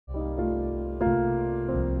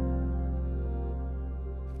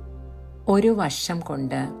ഒരു വർഷം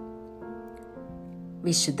കൊണ്ട്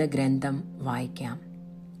വിശുദ്ധ ഗ്രന്ഥം വായിക്കാം.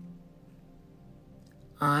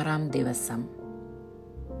 6-ാം ദിവസം.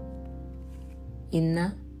 ഇന്ന്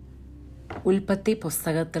ഉൽപ്പത്തി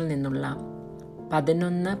പുസ്തകത്തിൽ നിന്നുള്ള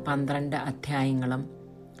 11-12 അധ്യായങ്ങളും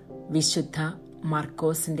വിശുദ്ധ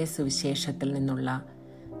മർക്കോസിൻ്റെ സുവിശേഷത്തിൽ നിന്നുള്ള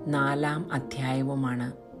 4-ാം അധ്യായവുമാണ്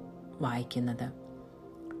വായിക്കുന്നത്.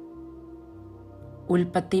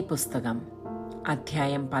 ഉൽപ്പത്തി പുസ്തകം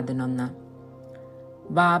അധ്യായം 11.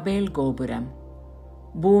 ബാബേൽ ഗോപുരം.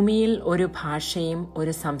 ഭൂമിയിൽ ഒരു ഭാഷയും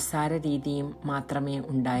ഒരു സംസാര രീതിയും മാത്രമേ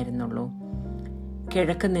ഉണ്ടായിരുന്നുള്ളൂ.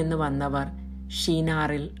 കിഴക്ക് നിന്ന് വന്നവർ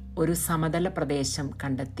ഷീനാറിൽ ഒരു സമതല പ്രദേശം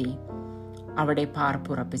കണ്ടെത്തി അവിടെ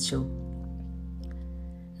പാർപ്പുറപ്പിച്ചു.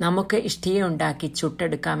 നമുക്ക് ഇഷ്ടികയുണ്ടാക്കി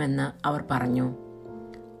ചുട്ടെടുക്കാമെന്ന് അവർ പറഞ്ഞു.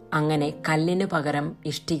 അങ്ങനെ കല്ലിനു പകരം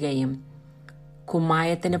ഇഷ്ടികയും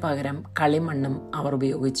കുമ്മായത്തിന് പകരം കളിമണ്ണും അവർ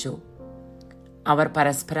ഉപയോഗിച്ചു. അവർ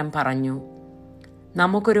പരസ്പരം പറഞ്ഞു,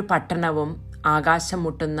 നമുക്കൊരു പട്ടണവും ആകാശം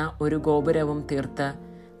മുട്ടുന്ന ഒരു ഗോപുരവും തീർത്ത്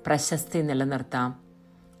പ്രശസ്തി നിലനിർത്താം.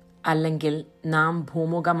 അല്ലെങ്കിൽ നാം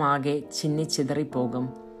ഭൂമുഖമാകെ ചിന്നിച്ചിതറിപ്പോകും.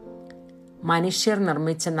 മനുഷ്യർ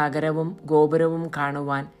നിർമ്മിച്ച നഗരവും ഗോപുരവും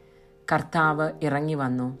കാണുവാൻ കർത്താവ് ഇറങ്ങി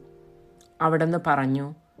വന്നു. അവിടുന്ന് പറഞ്ഞു,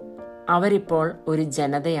 അവരിപ്പോൾ ഒരു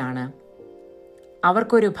ജനതയാണ്,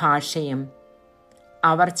 അവർക്കൊരു ഭാഷയും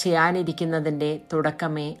അവർ ചെയ്യാനിരിക്കുന്നതിൻ്റെ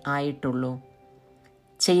തുടക്കമേ ആയിട്ടുള്ളൂ.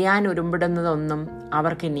 ചെയ്യാൻ ഒരുമ്പിടുന്നതൊന്നും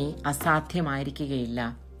അവർക്കിനി അസാധ്യമായിരിക്കുകയില്ല.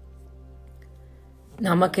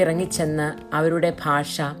 നമുക്കിറങ്ങിച്ചെന്ന് അവരുടെ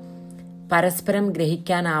ഭാഷ പരസ്പരം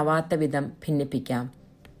ഗ്രഹിക്കാനാവാത്ത വിധം ഭിന്നിപ്പിക്കാം.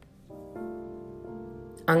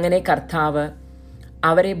 അങ്ങനെ കർത്താവ്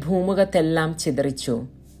അവരെ ഭൂമുഖത്തെല്ലാം ചിതറിച്ചു.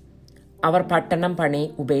 അവർ പട്ടണം പണി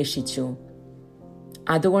ഉപേക്ഷിച്ചു.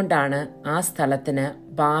 അതുകൊണ്ടാണ് ആ സ്ഥലത്തിന്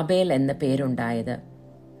ബാബേൽ എന്ന പേരുണ്ടായത്.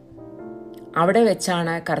 അവിടെ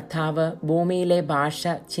വെച്ചാണ് കർത്താവ് ഭൂമിയിലെ ഭാഷ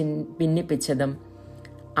ഭിന്നിപ്പിച്ചതും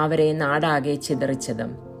അവരെ നാടാകെ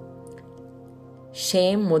ചിതറിച്ചതും.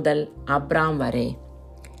 ഷേം മുതൽ അബ്രാം വരെ.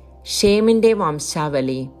 ഷേമിൻ്റെ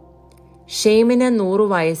വംശാവലി. ഷേമിന് 100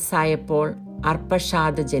 വയസ്സായപ്പോൾ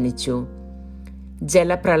അർപ്പഷാദ് ജനിച്ചു.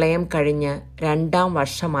 ജലപ്രളയം കഴിഞ്ഞ് 2-ാം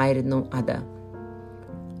വർഷമായിരുന്നു അത്.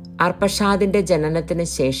 അർപ്പഷാദിന്റെ ജനനത്തിന്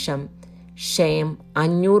ശേഷം ഷേം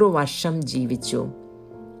 500 വർഷം ജീവിച്ചു.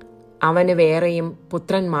 അവന് വേറെയും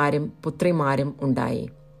പുത്രന്മാരും പുത്രിമാരും ഉണ്ടായി.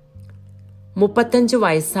 35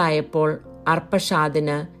 വയസ്സായപ്പോൾ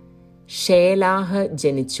അർപ്പഷാദിന് ഷേലാഹ്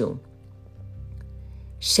ജനിച്ചു.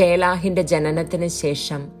 ഷേലാഹിന്റെ ജനനത്തിന്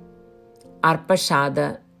ശേഷം അർപ്പഷാദ്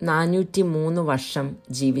 403 വർഷം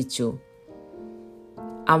ജീവിച്ചു.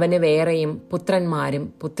 അവന് വേറെയും പുത്രന്മാരും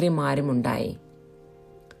പുത്രിമാരും ഉണ്ടായി.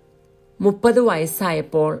 30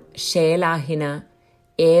 വയസ്സായപ്പോൾ ഷേലാഹിന്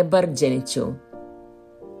ഏബർ ജനിച്ചു.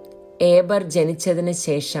 ഏബർ ജനിച്ചതിന്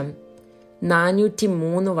ശേഷം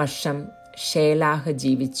 403 വർഷം ഷേലാഹ്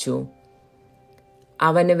ജീവിച്ചു.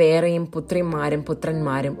 അവന് വേറെയും പുത്രിമാരും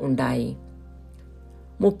പുത്രന്മാരും ഉണ്ടായി.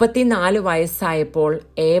 34 വയസ്സായപ്പോൾ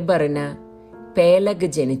ഏബറിന് പേലഗ്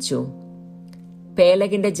ജനിച്ചു.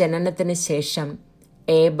 പേലഗിന്റെ ജനനത്തിന് ശേഷം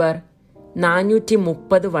ഏബർ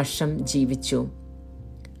 430 വർഷം ജീവിച്ചു.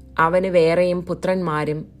 അവന് വേറെയും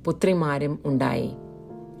പുത്രന്മാരും പുത്രിമാരും ഉണ്ടായി.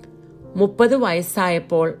 30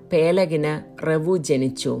 വയസ്സായപ്പോൾ പേലഗിന് റവു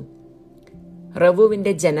ജനിച്ചു.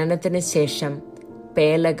 റവുവിന്റെ ജനനത്തിന് ശേഷം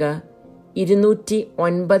പേലഗ്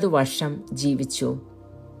 209 വർഷം ജീവിച്ചു.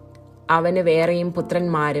 അവന് വേറെയും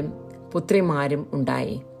പുത്രന്മാരും പുത്രിമാരും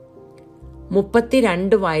ഉണ്ടായി.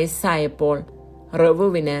 32 വയസ്സായപ്പോൾ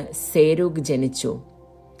റവുവിന് സേരൂഗ് ജനിച്ചു.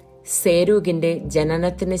 സേരൂഗിന്റെ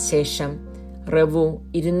ജനനത്തിന് ശേഷം റവു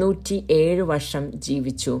 207 വർഷം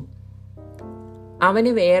ജീവിച്ചു.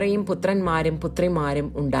 അവന് വേറെയും പുത്രന്മാരും പുത്രിമാരും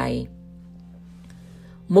ഉണ്ടായി.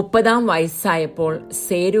 30-ാം വയസ്സായപ്പോൾ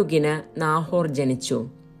സേരൂഗിന് നാഹോർ ജനിച്ചു.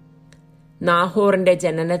 നാഹോറിന്റെ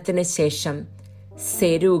ജനനത്തിന് ശേഷം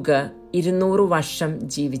സെരൂഗ് 200 വർഷം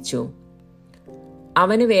ജീവിച്ചു.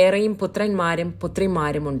 അവന് വേറെയും പുത്രന്മാരും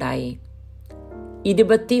പുത്രിമാരും ഉണ്ടായി.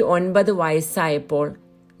 29 വയസ്സായപ്പോൾ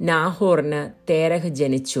നാഹോറിന് തേരഹ്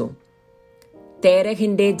ജനിച്ചു.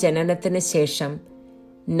 തേരഹിന്റെ ജനനത്തിന് ശേഷം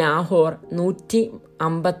നാഹോർ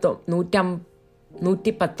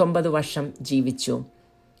 119 വർഷം ജീവിച്ചു.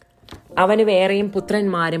 അവന് വേറെയും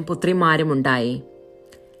പുത്രന്മാരും പുത്രിമാരും ഉണ്ടായി.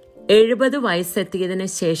 70 വയസ്സെത്തിയതിനു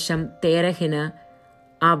ശേഷം തേരഹിന്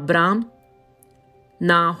അബ്രാം,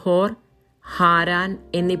 നാഹോർ, ഹാരാൻ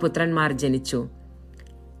എന്നീ പുത്രന്മാർ ജനിച്ചു.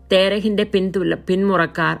 തേരഹിന്റെ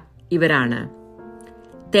പിന്മുറക്കാർ ഇവരാണ്.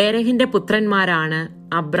 തേരഹിന്റെ പുത്രന്മാരാണ്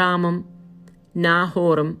അബ്രാമും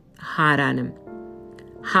നാഹോറും ഹാരാനും.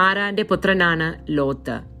 ഹാരാന്റെ പുത്രനാണ്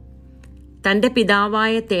ലോത്ത്. തന്റെ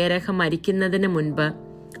പിതാവായ തേരഹ് മരിക്കുന്നതിന് മുൻപ്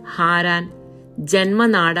ഹാരാൻ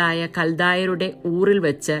ജന്മനാടായ കൽദായരുടെ ഊറിൽ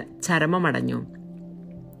വെച്ച് ചരമമടഞ്ഞു.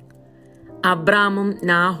 അബ്രാമും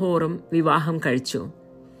നാഹോറും വിവാഹം കഴിച്ചു.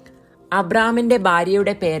 അബ്രാമിന്റെ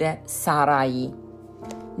ഭാര്യയുടെ പേര് സാറായി.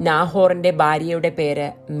 നാഹോറിന്റെ ഭാര്യയുടെ പേര്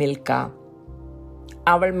മിൽക്ക.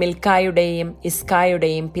 അവൾ മിൽക്കായുടെയും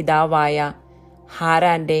ഇസ്കായുടെയും പിതാവായ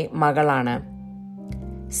ഹാരാന്റെ മകളാണ്.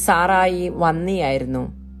 സാറായി വന്നിയായിരുന്നു.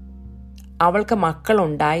 അവൾക്ക്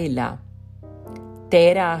മക്കളുണ്ടായില്ല.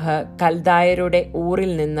 തേരാഹ് കൽദായരുടെ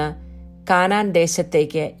ഊറിൽ നിന്ന് കാനാൻ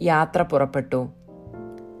ദേശത്തേക്ക് യാത്ര പുറപ്പെട്ടു.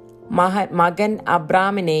 മകൻ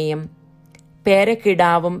അബ്രാമിനെയും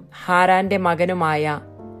പേരക്കിടാവും ഹാരാന്റെ മകനുമായ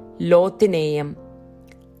ലോത്തിനെയും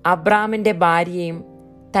അബ്രാമിന്റെ ഭാര്യയും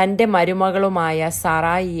തന്റെ മരുമകളുമായ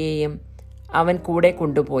സാറായിയെയും അവൻ കൂടെ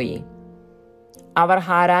കൊണ്ടുപോയി. അവർ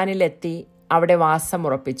ഹാരാനിലെത്തി അവിടെ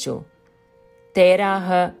വാസമുറപ്പിച്ചു.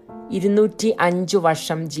 തേരാഹ് 205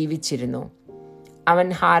 വർഷം ജീവിച്ചിരുന്നു. അവൻ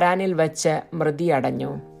ഹാരാനിൽ വച്ച്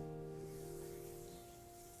മൃതിയടഞ്ഞു.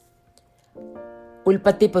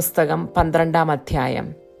 ഉൽപ്പത്തി പുസ്തകം 12-ാം അധ്യായം.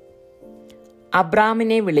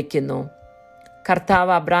 അബ്രാമിനെ വിളിക്കുന്നു.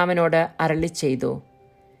 കർത്താവ് അബ്രാമിനോട് അരുളിച്ചെയ്തു,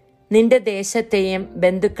 നിന്റെ ദേശത്തെയും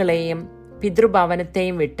ബന്ധുക്കളെയും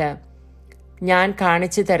പിതൃഭവനത്തെയും വിട്ട് ഞാൻ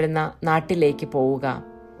കാണിച്ചു തരുന്ന നാട്ടിലേക്ക് പോവുക.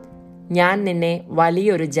 ഞാൻ നിന്നെ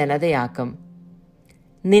വലിയൊരു ജനതയാക്കും.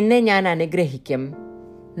 നിന്നെ ഞാൻ അനുഗ്രഹിക്കും.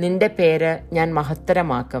 നിന്റെ പേര് ഞാൻ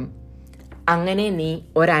മഹത്തരമാക്കും. അങ്ങനെ നീ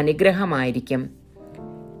ഒരനുഗ്രഹമായിരിക്കും.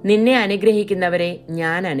 നിന്നെ അനുഗ്രഹിക്കുന്നവരെ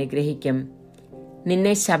ഞാൻ അനുഗ്രഹിക്കും.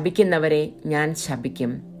 നിന്നെ ശപിക്കുന്നവരെ ഞാൻ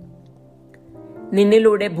ശപിക്കും.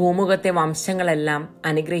 നിന്നിലൂടെ ഭൂമുഖത്തെ വംശങ്ങളെല്ലാം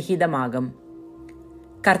അനുഗ്രഹീതമാകും.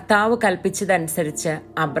 കർത്താവ് കൽപ്പിച്ചതനുസരിച്ച്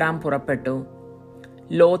അബ്രാം പുറപ്പെട്ടു.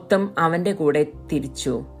 ലോത്തും അവന്റെ കൂടെ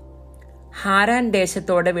തിരിച്ചു. ഹാരാൻ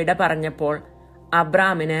ദേശത്തോട് വിട പറഞ്ഞപ്പോൾ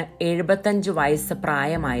അബ്രാമിന് 75 വയസ്സ്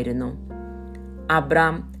പ്രായമായിരുന്നു.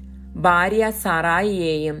 അബ്രാം ഭാര്യ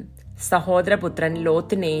സാറായിയെയും സഹോദരപുത്രൻ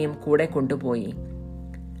ലോത്തിനെയും കൂടെ കൊണ്ടുപോയി.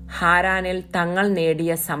 ഹാരാനിൽ തങ്ങൾ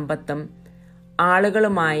നേടിയ സമ്പത്തും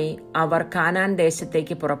ആളുകളുമായി അവർ കാനാൻ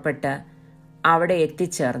ദേശത്തേക്ക് പുറപ്പെട്ട് അവിടെ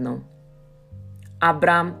എത്തിച്ചേർന്നു.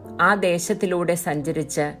 അബ്രാം ആ ദേശത്തിലൂടെ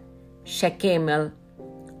സഞ്ചരിച്ച് ഷെക്കേമിൽ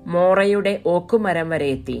മോറയുടെ ഓക്കുമരം വരെ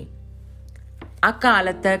എത്തി.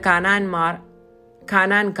 അക്കാലത്ത്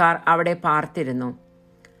കാനാൻകാർ അവിടെ പാർത്തിരുന്നു.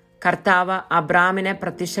 കർത്താവ് അബ്രാമിന്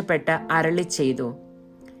പ്രത്യക്ഷപ്പെട്ട് അരുളി ചെയ്തു,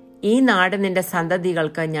 ഈ നാട് നിന്റെ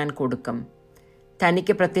സന്തതികൾക്ക് ഞാൻ കൊടുക്കും.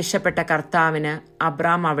 തനിക്ക് പ്രത്യക്ഷപ്പെട്ട കർത്താവിന്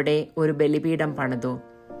അബ്രാം അവിടെ ഒരു ബലിപീഠം പണിതു.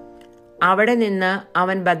 അവിടെ നിന്ന്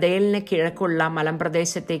അവൻ ബഥേലിന് കിഴക്കുള്ള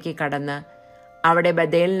മലമ്പ്രദേശത്തേക്ക് കടന്ന് അവിടെ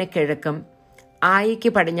ബഥേലിന് കിഴക്കും ആയിക്ക്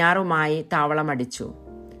പടിഞ്ഞാറുമായി താവളമടിച്ചു.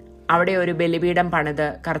 അവിടെ ഒരു ബലിപീഠം പണിത്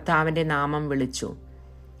കർത്താവിന്റെ നാമം വിളിച്ചു.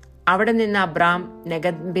 അവിടെ നിന്ന് അബ്രാം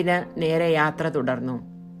നെഗബിന് നേരെ യാത്ര തുടർന്നു.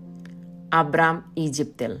 അബ്രാം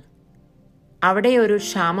ഈജിപ്തിൽ. അവിടെ ഒരു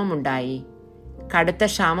ക്ഷാമമുണ്ടായി. കടുത്ത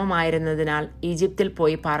ക്ഷാമമായിരുന്നതിനാൽ ഈജിപ്തിൽ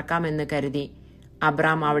പോയി പാർക്കാമെന്ന് കരുതി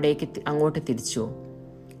അബ്രാം അങ്ങോട്ട് തിരിച്ചു.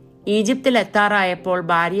 ഈജിപ്തിൽ എത്താറായപ്പോൾ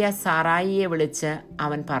ഭാര്യ സാറായിയെ വിളിച്ച്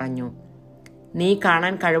അവൻ പറഞ്ഞു, നീ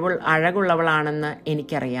കാണാൻ അഴകുള്ളവളാണെന്ന്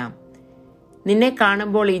എനിക്കറിയാം. നിന്നെ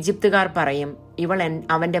കാണുമ്പോൾ ഈജിപ്തുകാർ പറയും, ഇവൾ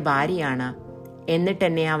അവന്റെ ഭാര്യയാണ്.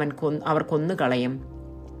 എന്നിട്ടെന്നെ അവർ കൊന്നുകളയും.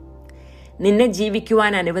 നിന്നെ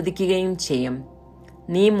ജീവിക്കുവാൻ അനുവദിക്കുകയും ചെയ്യും.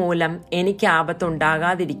 നീ മൂലം എനിക്ക്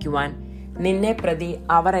ആപത്തുണ്ടാകാതിരിക്കുവാൻ നിന്നെ പ്രതി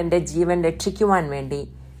അവർ എൻ്റെ ജീവൻ രക്ഷിക്കുവാൻ വേണ്ടി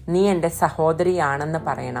നീ എൻ്റെ സഹോദരിയാണെന്ന്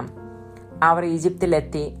പറയണം. അവർ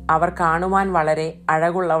ഈജിപ്തിലെത്തി. അവർ കാണുവാൻ വളരെ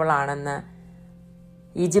അഴകുള്ളവളാണെന്ന്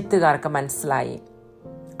ഈജിപ്തുകാർക്ക് മനസ്സിലായി.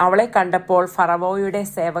 അവളെ കണ്ടപ്പോൾ ഫറവോയുടെ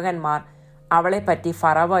സേവകന്മാർ അവളെപ്പറ്റി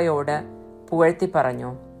ഫറവോയോട് പുകഴ്ത്തി പറഞ്ഞു.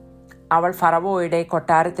 അവൾ ഫറവോയുടെ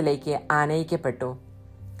കൊട്ടാരത്തിലേക്ക് ആനയിക്കപ്പെട്ടു.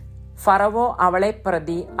 ഫറവോ അവളെ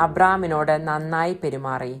പ്രതി അബ്രാമിനോട് നന്നായി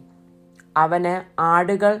പെരുമാറി. അവന്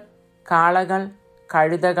ആടുകൾ, കാളകൾ,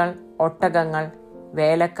 കഴുതകൾ, ഒട്ടകങ്ങൾ,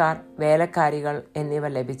 വേലക്കാർ, വേലക്കാരികൾ എന്നിവ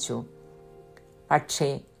ലഭിച്ചു. പക്ഷേ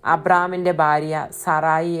അബ്രാമിന്റെ ഭാര്യ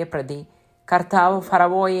സാറായിയെ പ്രതി കർത്താവ്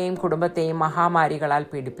ഫറവോയെയും കുടുംബത്തെയും മഹാമാരികളാൽ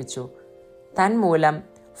പീഡിപ്പിച്ചു. തന്മൂലം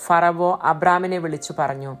ഫറവോ അബ്രാമിനെ വിളിച്ചു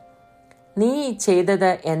പറഞ്ഞു, നീ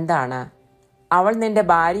ചെയ്തത് എന്താണ്? അവൾ നിന്റെ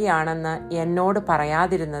ഭാര്യയാണെന്ന് എന്നോട്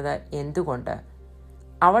പറയാതിരുന്നത് എന്തുകൊണ്ട്?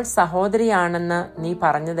 അവൾ സഹോദരിയാണെന്ന് നീ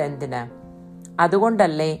പറഞ്ഞത് എന്തിന്?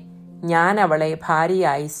 അതുകൊണ്ടല്ലേ ഞാൻ അവളെ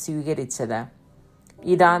ഭാര്യയായി സ്വീകരിച്ചത്.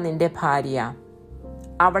 ഇതാ നിന്റെ ഭാര്യ.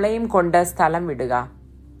 അവളെയും കൊണ്ട് സ്ഥലം വിടുക.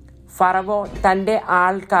 ഫറവോ തൻ്റെ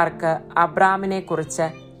ആൾക്കാർക്ക് അബ്രാമിനെ കുറിച്ച്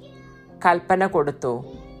കൽപ്പന കൊടുത്തു.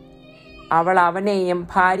 അവൾ അവനെയും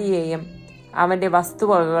ഭാര്യയെയും അവന്റെ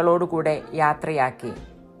വസ്തുവകകളോടുകൂടെ യാത്രയാക്കി.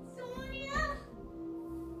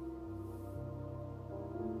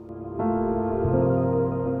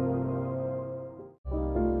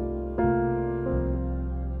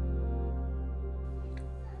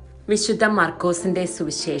 വിശുദ്ധ മർക്കോസിന്റെ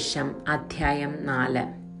സുവിശേഷം അധ്യായം 4.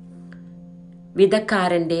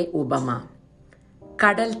 വിതക്കാരന്റെ ഉപമ.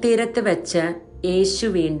 കടൽ തീരത്ത് വെച്ച് യേശു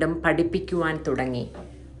വീണ്ടും പഠിപ്പിക്കുവാൻ തുടങ്ങി.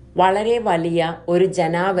 വളരെ വലിയ ഒരു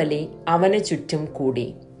ജനാവലി അവന് ചുറ്റും കൂടി.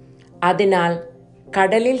 അതിനാൽ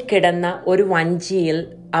കടലിൽ കിടന്ന ഒരു വഞ്ചിയിൽ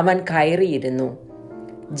അവൻ കയറിയിരുന്നു.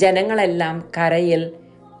 ജനങ്ങളെല്ലാം കരയിൽ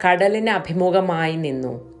കടലിന് അഭിമുഖമായി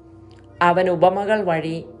നിന്നു. അവൻ ഉപമകൾ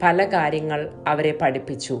വഴി പല കാര്യങ്ങൾ അവരെ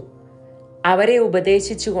പഠിപ്പിച്ചു. അവരെ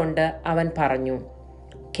ഉപദേശിച്ചുകൊണ്ട് അവൻ പറഞ്ഞു,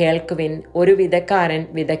 കേൾക്കുവിൻ, ഒരു വിതക്കാരൻ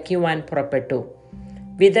വിതയ്ക്കുവാൻ പുറപ്പെട്ടു.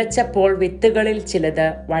 വിതച്ചപ്പോൾ വിത്തുകളിൽ ചിലത്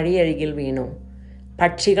വഴിയരികിൽ വീണു.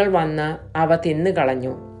 പക്ഷികൾ വന്ന് അവ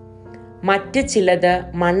തിന്നുകളഞ്ഞു. മറ്റ് ചിലത്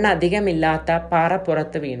മണ്ണധികമില്ലാത്ത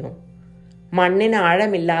പാറപ്പുറത്ത് വീണു. മണ്ണിന്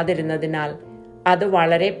ആഴമില്ലാതിരുന്നതിനാൽ അത്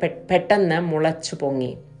വളരെ പെട്ടെന്ന് മുളച്ചു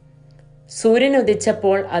പൊങ്ങി. സൂര്യൻ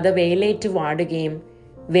ഉദിച്ചപ്പോൾ അത് വെയിലേറ്റ് വാടുകയും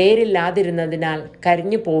വേരില്ലാതിരുന്നതിനാൽ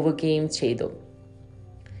കരിഞ്ഞു പോവുകയും ചെയ്തു.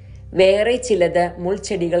 വേറെ ചിലത്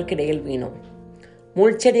മുൾച്ചെടികൾക്കിടയിൽ വീണു.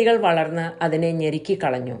 മുൾച്ചെടികൾ വളർന്ന് അതിനെ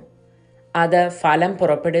ഞെരുക്കിക്കളഞ്ഞു. അത് ഫലം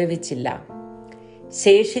പുറപ്പെടുവിച്ചില്ല.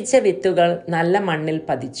 ശേഷിച്ച വിത്തുകൾ നല്ല മണ്ണിൽ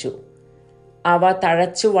പതിച്ചു. അവ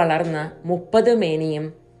തഴച്ചു വളർന്ന് 30 മേനിയും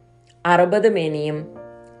 60 മേനിയും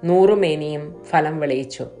 100 മേനിയും ഫലം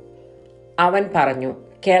വിളയിച്ചു. അവൻ പറഞ്ഞു,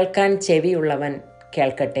 കേൾക്കാൻ ചെവിയുള്ളവൻ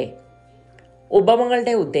കേൾക്കട്ടെ.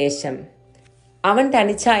 ഉപമകളുടെ ഉദ്ദേശം. അവൻ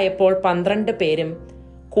തനിച്ചായപ്പോൾ 12 പേരും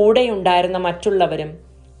കൂടെയുണ്ടായിരുന്ന മറ്റുള്ളവരും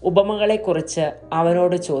ഉപമകളെക്കുറിച്ച്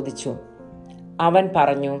അവനോട് ചോദിച്ചു. അവൻ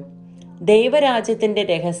പറഞ്ഞു, ദൈവരാജ്യത്തിൻ്റെ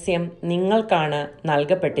രഹസ്യം നിങ്ങൾക്കാണ്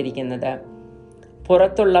നൽകപ്പെട്ടിരിക്കുന്നത്.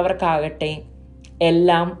 പുറത്തുള്ളവർക്കാകട്ടെ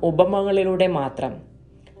എല്ലാം ഉപമകളിലൂടെ മാത്രം.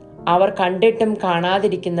 അവർ കണ്ടിട്ടും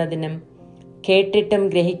കാണാതിരിക്കുന്നതിനും കേട്ടിട്ടും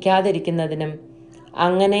ഗ്രഹിക്കാതിരിക്കുന്നതിനും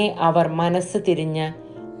അങ്ങനെ അവർ മനസ്സ് തിരിഞ്ഞ്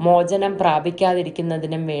മോചനം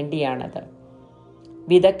പ്രാപിക്കാതിരിക്കുന്നതിനും വേണ്ടിയാണത്.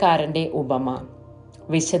 വിതക്കാരൻ്റെ ഉപമ.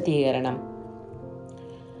 വിശദീകരണം.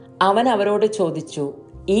 അവൻ അവരോട് ചോദിച്ചു,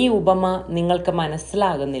 ഈ ഉപമ നിങ്ങൾക്ക്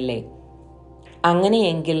മനസ്സിലാകുന്നില്ലേ?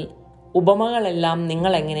 അങ്ങനെയെങ്കിൽ ഉപമകളെല്ലാം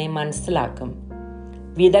നിങ്ങൾ എങ്ങനെ മനസ്സിലാക്കും?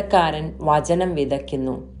 വിതക്കാരൻ വചനം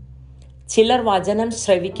വിതയ്ക്കുന്നു. ചിലർ വചനം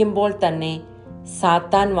ശ്രവിക്കുമ്പോൾ തന്നെ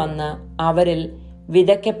സാത്താൻ വന്ന് അവരിൽ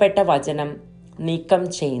വിതയ്ക്കപ്പെട്ട വചനം നീക്കം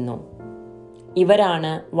ചെയ്യുന്നു. ഇവരാണ്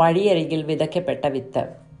വഴിയരികിൽ വിതയ്ക്കപ്പെട്ട വിത്ത്.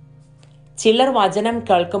 ചിലർ വചനം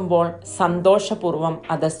കേൾക്കുമ്പോൾ സന്തോഷപൂർവം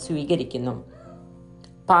അത് സ്വീകരിക്കുന്നു.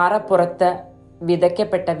 പാറപ്പുറത്ത്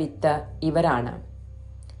വിതയ്ക്കപ്പെട്ട വിത്ത് ഇവരാണ്.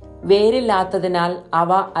 വേരില്ലാത്തതിനാൽ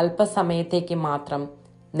അവ അല്പസമയത്തേക്ക് മാത്രം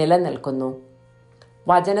നിലനിൽക്കുന്നു.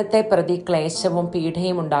 വചനത്തെ പ്രതി ക്ലേശവും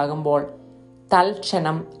പീഡയും ഉണ്ടാകുമ്പോൾ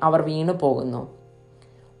തൽക്ഷണം അവർ വീണു പോകുന്നു.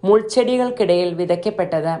 മുൾച്ചെടികൾക്കിടയിൽ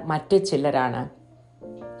വിതയ്ക്കപ്പെട്ടത് മറ്റു ചിലരാണ്.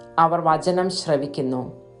 അവർ വചനം ശ്രവിക്കുന്നു.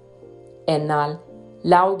 എന്നാൽ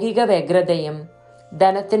ലൗകിക വ്യഗ്രതയും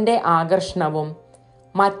ധനത്തിൻ്റെ ആകർഷണവും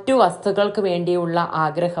മറ്റു വസ്തുക്കൾക്ക് വേണ്ടിയുള്ള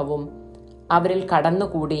ആഗ്രഹവും അവരിൽ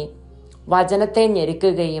കടന്നുകൂടി വചനത്തെ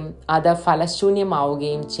ഞെരുക്കുകയും അത്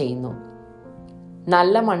ഫലശൂന്യമാവുകയും ചെയ്യുന്നു.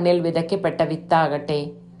 നല്ല മണ്ണിൽ വിതയ്ക്കപ്പെട്ട വിത്താകട്ടെ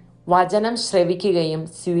വചനം ശ്രവിക്കുകയും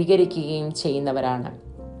സ്വീകരിക്കുകയും ചെയ്യുന്നവരാണ്.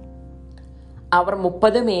 അവർ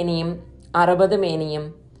 30 മേനിയും 60 മേനിയും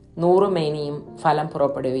 100 മേനിയും ഫലം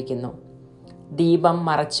പുറപ്പെടുവിക്കുന്നു. ദീപം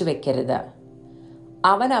മറച്ചു വെക്കരുത്.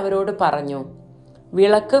 അവൻ അവരോട് പറഞ്ഞു,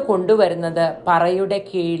 വിളക്ക് കൊണ്ടുവരുന്നത് പറയുടെ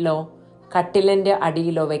കീഴിലോ കട്ടിലിൻ്റെ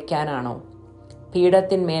അടിയിലോ വയ്ക്കാനാണോ?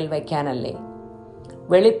 പീഠത്തിന്മേൽ വയ്ക്കാനല്ലേ?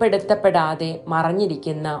 വെളിപ്പെടുത്തപ്പെടാതെ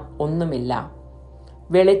മറഞ്ഞിരിക്കുന്ന ഒന്നുമില്ല.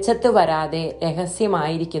 വെളിച്ചത്ത് വരാതെ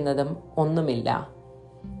രഹസ്യമായിരിക്കുന്നതും ഒന്നുമില്ല.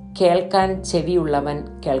 കേൾക്കാൻ ചെവിയുള്ളവൻ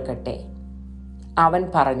കേൾക്കട്ടെ. അവൻ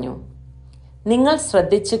പറഞ്ഞു, നിങ്ങൾ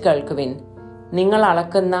ശ്രദ്ധിച്ചു കേൾക്കുവിൻ. നിങ്ങൾ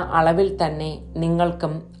അളക്കുന്ന അളവിൽ തന്നെ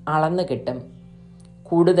നിങ്ങൾക്കും അളന്നു കിട്ടും,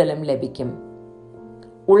 കൂടുതലും ലഭിക്കും.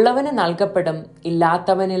 ഉള്ളവന് നൽകപ്പെടും,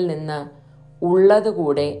 ഇല്ലാത്തവനിൽ നിന്ന്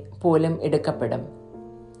ഉള്ളതുകൂടെ പോലും എടുക്കപ്പെടും.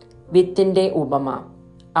 വിത്തിൻ്റെ ഉപമ.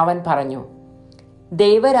 അവൻ പറഞ്ഞു,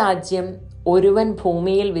 ദൈവരാജ്യം ഒരുവൻ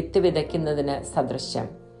ഭൂമിയിൽ വിത്ത് വിതയ്ക്കുന്നതിന് സദൃശ്യം.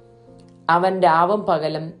 അവൻ രാവും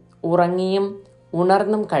പകലും ഉറങ്ങിയും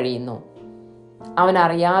ഉണർന്നും കഴിയുന്നു. അവൻ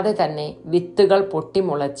അറിയാതെ തന്നെ വിത്തുകൾ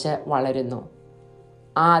പൊട്ടിമുളച്ച് വളരുന്നു.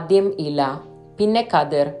 ആദ്യം ഇല, പിന്നെ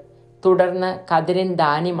കതിർ, തുടർന്ന് കതിരിൻ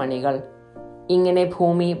ധാന്യമണികൾ. ഇങ്ങനെ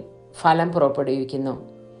ഭൂമി ഫലം പുറപ്പെടുവിക്കുന്നു.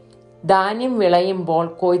 ധാന്യം വിളയുമ്പോൾ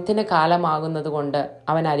കൊയ്ത്തിന് കാലമാകുന്നതുകൊണ്ട്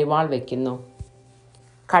അവൻ അരിവാൾ വയ്ക്കുന്നു.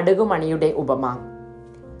 കടുകുമണിയുടെ ഉപമ.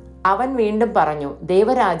 അവൻ വീണ്ടും പറഞ്ഞു,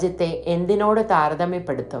 ദൈവരാജ്യത്തെ എന്തിനോട്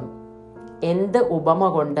താരതമ്യപ്പെടുത്തും? എന്ത് ഉപമ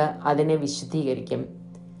കൊണ്ട് അതിനെ വിശദീകരിക്കും?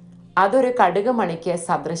 അതൊരു കടുകുമണിക്ക്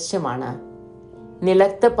സദൃശ്യമാണ്.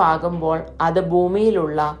 നിലത്ത് പാകുമ്പോൾ അത്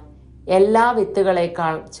ഭൂമിയിലുള്ള എല്ലാ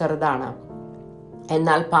വിത്തുകളേക്കാൾ ചെറുതാണ്.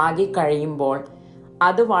 എന്നാൽ പാകിക്കഴിയുമ്പോൾ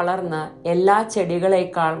അത് വളർന്ന് എല്ലാ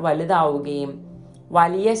ചെടികളേക്കാൾ വലുതാവുകയും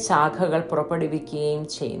വലിയ ശാഖകൾ പുറപ്പെടുവിക്കുകയും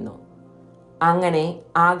ചെയ്യുന്നു. അങ്ങനെ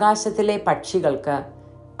ആകാശത്തിലെ പക്ഷികൾക്ക്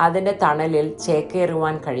അതിൻ്റെ തണലിൽ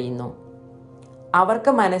ചേക്കേറുവാൻ കഴിയുന്നു.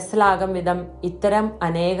 അവർക്ക് മനസ്സിലാകും വിധം ഇത്തരം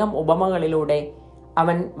അനേകം ഉപമകളിലൂടെ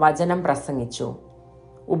അവൻ വചനം പ്രസംഗിച്ചു.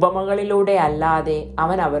 ഉപമകളിലൂടെ അല്ലാതെ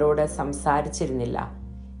അവൻ അവരോട് സംസാരിച്ചിരുന്നില്ല.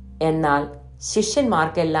 എന്നാൽ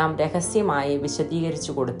ശിഷ്യന്മാർക്കെല്ലാം രഹസ്യമായി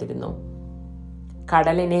വിശദീകരിച്ചു കൊടുത്തിരുന്നു.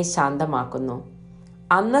 കടലിനെ ശാന്തമാക്കുന്നു.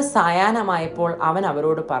 അന്ന് സായാഹ്നമായപ്പോൾ അവൻ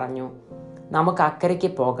അവരോട് പറഞ്ഞു, നമുക്ക്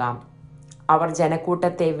അക്കരയ്ക്ക് പോകാം. അവർ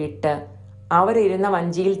ജനക്കൂട്ടത്തെ വിട്ട് അവരിരുന്ന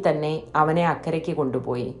വഞ്ചിയിൽ തന്നെ അവനെ അക്കരയ്ക്ക്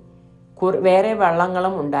കൊണ്ടുപോയി. വേറെ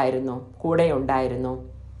വള്ളങ്ങളും കൂടെ ഉണ്ടായിരുന്നു.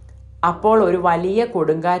 അപ്പോൾ ഒരു വലിയ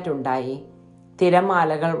കൊടുങ്കാറ്റുണ്ടായി.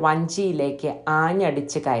 തിരമാലകൾ വഞ്ചിയിലേക്ക്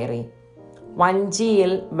ആഞ്ഞടിച്ച് കയറി.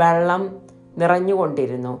 വഞ്ചിയിൽ വെള്ളം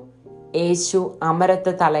നിറഞ്ഞുകൊണ്ടിരുന്നു. യേശു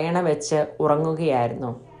അമരത്ത് തലയണ വെച്ച്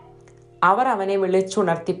ഉറങ്ങുകയായിരുന്നു. അവർ അവനെ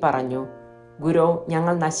വിളിച്ചുണർത്തി പറഞ്ഞു, ഗുരോ,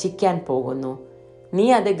 ഞങ്ങൾ നശിക്കാൻ പോകുന്നു. നീ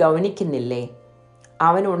അത് ഗൗനിക്കുന്നില്ലേ?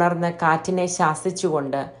 അവൻ ഉണർന്ന് കാറ്റിനെ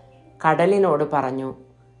ശാസിച്ചുകൊണ്ട് കടലിനോട് പറഞ്ഞു,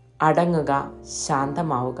 അടങ്ങുക,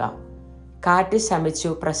 ശാന്തമാവുക. കാറ്റ് ശമിച്ചു,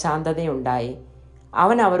 പ്രശാന്തതയുണ്ടായി.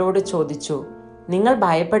 അവൻ അവരോട് ചോദിച്ചു, നിങ്ങൾ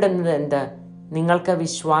ഭയപ്പെടുന്നത് എന്ത്? നിങ്ങൾക്ക്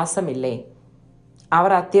വിശ്വാസമില്ലേ?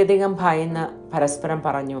 അവർ അത്യധികം ഭയന്ന് പരസ്പരം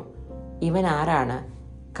പറഞ്ഞു, ഇവൻ ആരാണ്?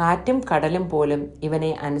 കാറ്റും കടലും പോലും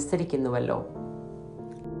ഇവനെ അനുസരിക്കുന്നുവല്ലോ.